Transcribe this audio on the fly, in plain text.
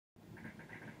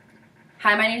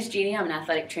Hi, my name is Jeannie. I'm an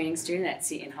athletic training student at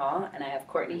Seton Hall, and I have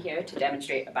Courtney here to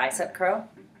demonstrate a bicep curl.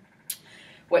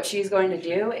 What she's going to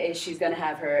do is she's going to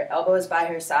have her elbows by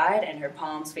her side and her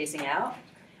palms facing out,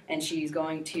 and she's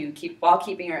going to while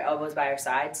keeping her elbows by her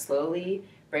side, slowly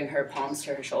bring her palms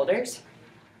to her shoulders,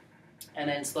 and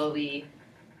then slowly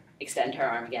extend her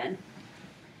arm again.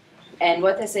 And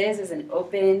what this is an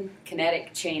open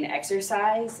kinetic chain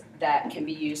exercise that can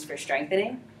be used for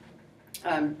strengthening.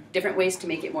 Different ways to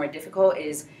make it more difficult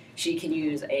is she can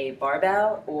use a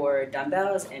barbell or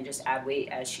dumbbells and just add weight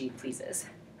as she pleases.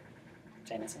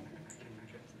 Did I miss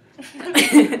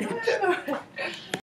anything?